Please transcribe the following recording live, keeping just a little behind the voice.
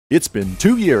It's been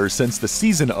 2 years since the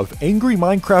season of Angry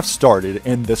Minecraft started,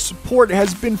 and the support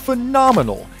has been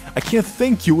phenomenal. I can't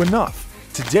thank you enough.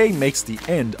 Today makes the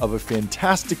end of a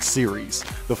fantastic series.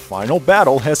 The final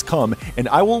battle has come, and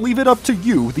I will leave it up to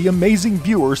you, the amazing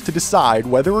viewers, to decide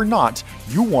whether or not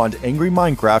you want Angry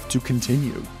Minecraft to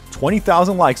continue.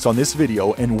 20,000 likes on this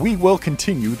video, and we will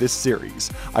continue this series.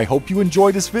 I hope you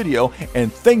enjoyed this video,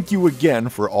 and thank you again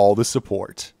for all the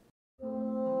support.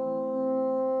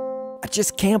 I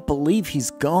just can't believe he's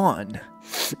gone.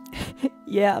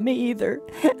 Yeah, me either.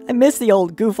 I miss the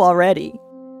old goof already.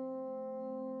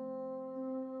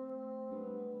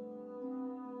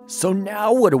 So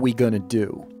now what are we gonna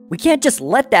do? We can't just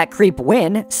let that creep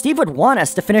win. Steve would want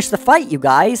us to finish the fight, you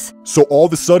guys. So all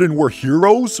of a sudden we're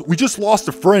heroes? We just lost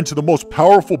a friend to the most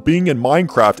powerful being in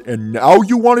Minecraft, and now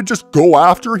you want to just go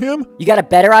after him? You got a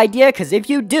better idea? Because if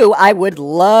you do, I would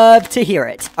love to hear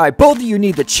it. Alright, both of you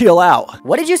need to chill out.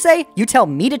 What did you say? You tell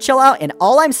me to chill out, and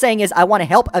all I'm saying is I want to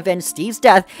help avenge Steve's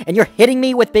death, and you're hitting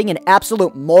me with being an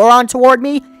absolute moron toward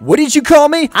me? What did you call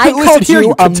me? I called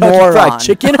you a moron. Fried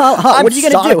Chicken. What are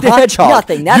you gonna do? The Hedgehog.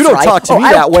 Nothing, that's you don't right. talk to me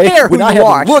that way. When I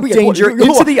have looked danger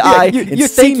into the eye and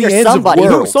seen the ends of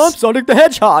worlds. So I'm Sonic the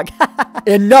Hedgehog.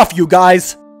 Enough, you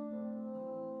guys.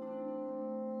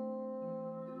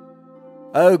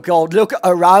 Oh god, look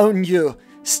around you.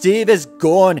 Steve is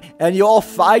gone, and you're all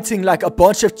fighting like a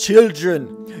bunch of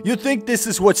children. You think this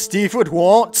is what Steve would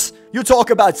want? You talk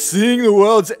about seeing the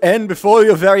world's end before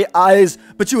your very eyes,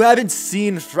 but you haven't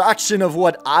seen a fraction of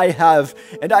what I have,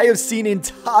 and I have seen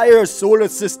entire solar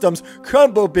systems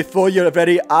crumble before your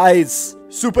very eyes.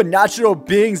 Supernatural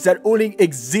beings that only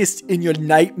exist in your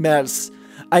nightmares.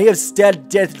 I have stared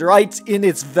death right in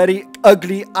its very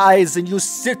ugly eyes, and you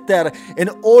sit there and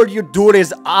all you do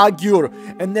is argue,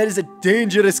 and there is a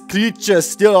dangerous creature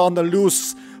still on the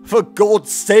loose. For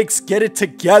God's sakes, get it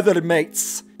together,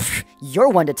 mates. You're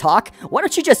one to talk. Why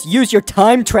don't you just use your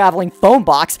time-traveling phone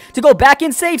box to go back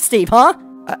and save Steve, huh?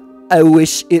 I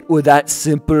wish it were that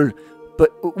simple,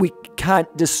 but we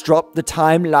can't disrupt the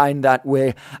timeline that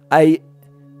way. I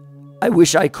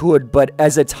wish I could, but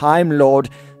as a Time Lord,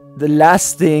 the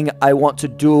last thing I want to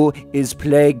do is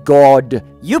play God.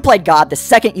 You played God the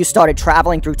second you started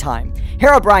traveling through time.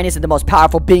 Herobrine isn't the most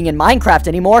powerful being in Minecraft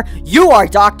anymore. You are,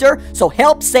 Doctor, so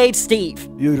help save Steve.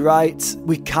 You're right.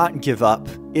 We can't give up.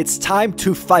 It's time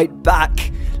to fight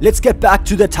back. Let's get back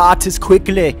to the TARDIS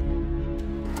quickly.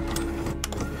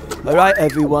 Alright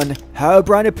everyone,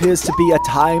 Herobrine appears to be a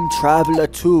time traveler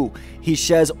too. He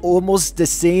shares almost the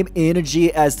same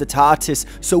energy as the TARDIS,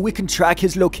 so we can track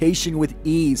his location with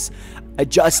ease. I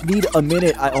just need a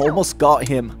minute, I almost got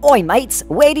him. Oi mates,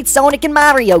 where did Sonic and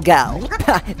Mario go?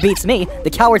 Beats me, the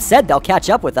coward said they'll catch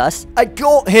up with us. I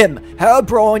got him!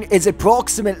 Herobrine is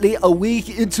approximately a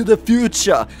week into the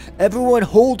future. Everyone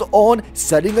hold on,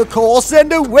 setting a course,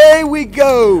 and away we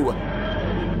go!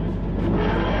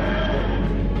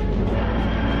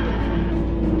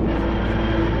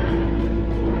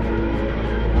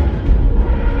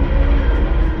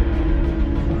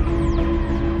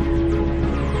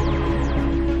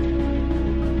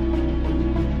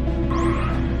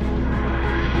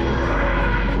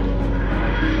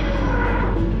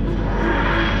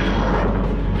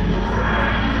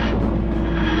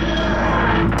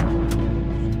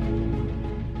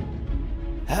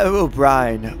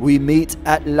 Herobrine, we meet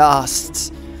at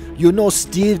last. You know,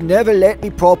 Steve never let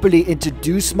me properly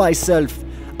introduce myself.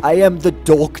 I am the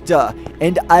Doctor,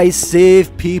 and I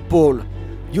save people.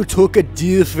 You took a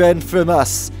dear friend from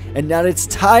us, and now it's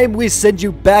time we send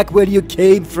you back where you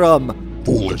came from.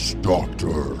 Foolish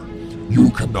Doctor,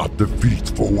 you cannot defeat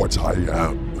for what I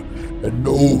am, and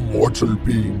no mortal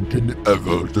being can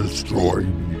ever destroy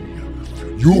me.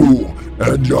 You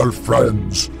and your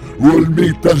friends will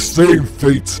meet the same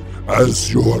fate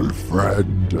as your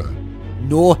friend.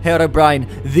 No, Herobrine,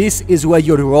 this is where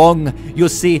you're wrong. You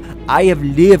see, I have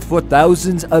lived for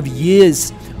thousands of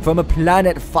years from a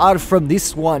planet far from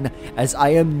this one, as I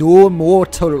am no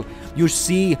mortal. You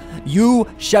see, you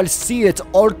shall see it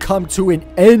all come to an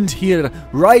end here,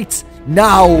 right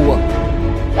now.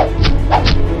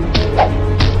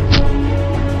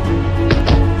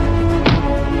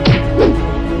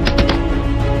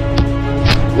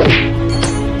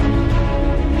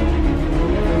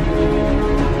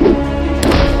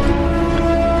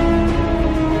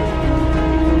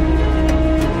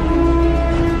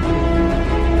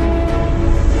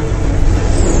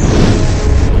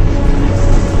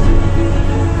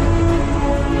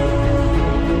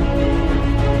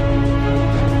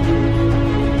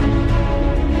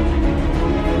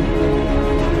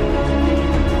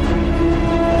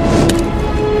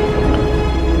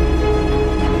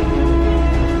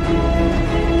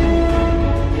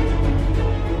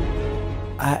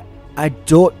 I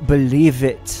don't believe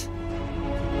it.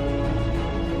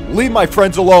 Leave my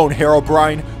friends alone,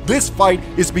 Herobrine. This fight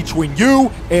is between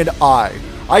you and I.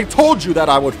 I told you that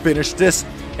I would finish this,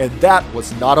 and that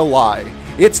was not a lie.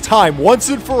 It's time once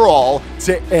and for all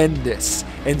to end this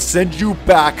and send you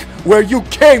back where you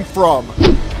came from.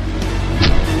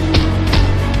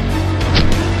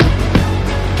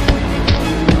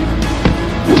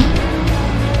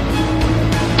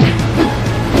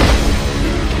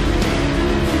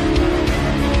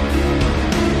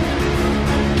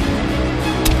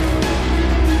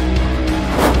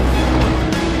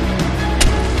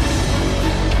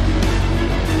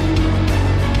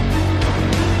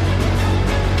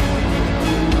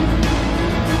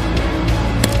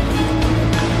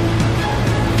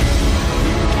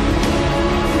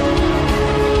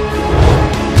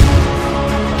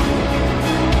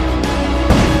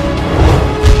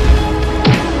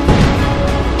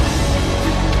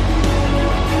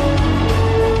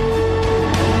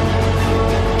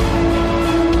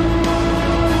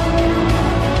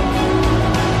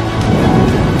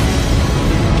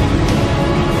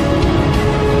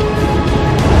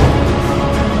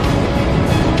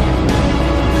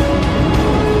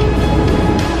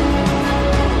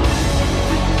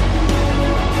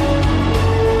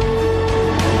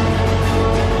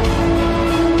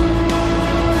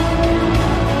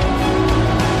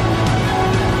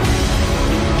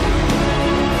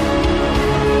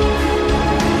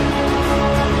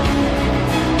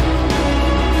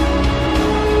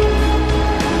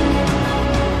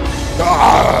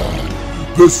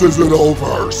 This isn't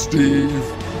over, Steve.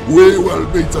 We will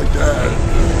meet again.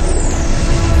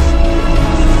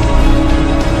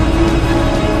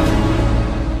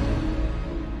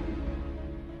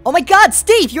 Oh my god,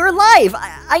 Steve, you're alive!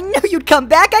 I knew you'd come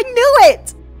back, I knew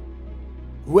it!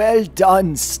 Well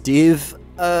done, Steve.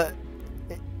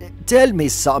 Tell me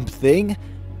something.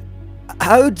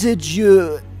 How did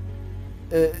you...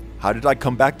 How did I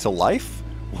come back to life?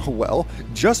 Well,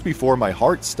 just before my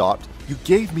heart stopped, you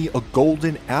gave me a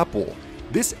golden apple.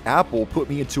 This apple put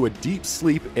me into a deep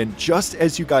sleep, and just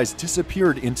as you guys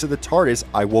disappeared into the TARDIS,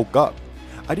 I woke up.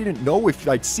 I didn't know if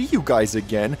I'd see you guys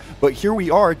again, but here we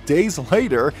are days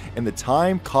later, and the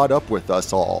time caught up with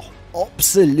us all.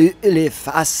 Absolutely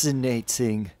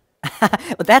fascinating.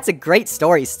 Well, that's a great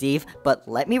story, Steve, but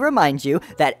let me remind you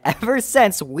that ever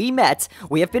since we met,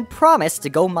 we have been promised to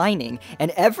go mining,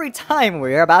 and every time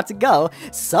we're about to go,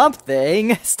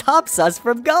 something stops us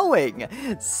from going.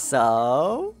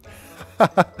 So...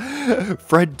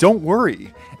 Fred, don't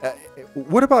worry.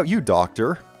 What about you,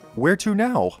 Doctor? Where to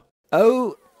now?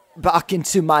 Oh, back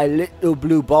into my little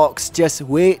blue box, just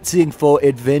waiting for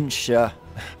adventure.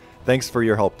 Thanks for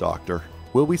your help, Doctor.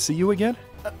 Will we see you again?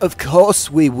 Of course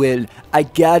we will. I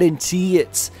guarantee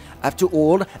it. After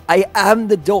all, I am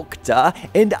the Doctor,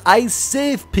 and I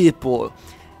save people.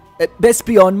 Best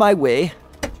be on my way.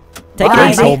 Take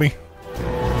Thanks, it easy. homie.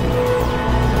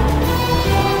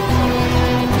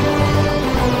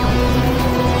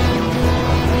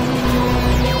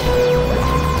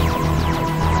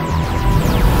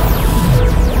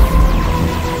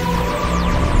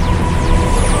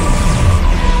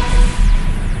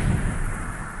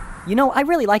 You know, I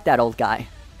really like that old guy.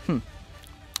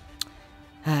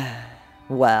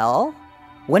 Well,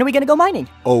 when are we gonna go mining?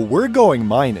 Oh, we're going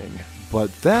mining,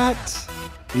 but that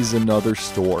is another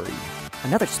story.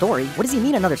 Another story? What does he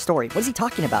mean, another story? What is he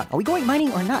talking about? Are we going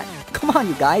mining or not? Come on,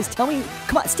 you guys, tell me.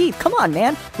 Come on, Steve, come on,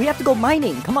 man. We have to go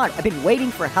mining. Come on, I've been waiting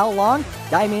for how long?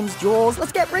 Diamonds, jewels,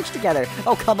 let's get rich together.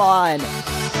 Oh, come on.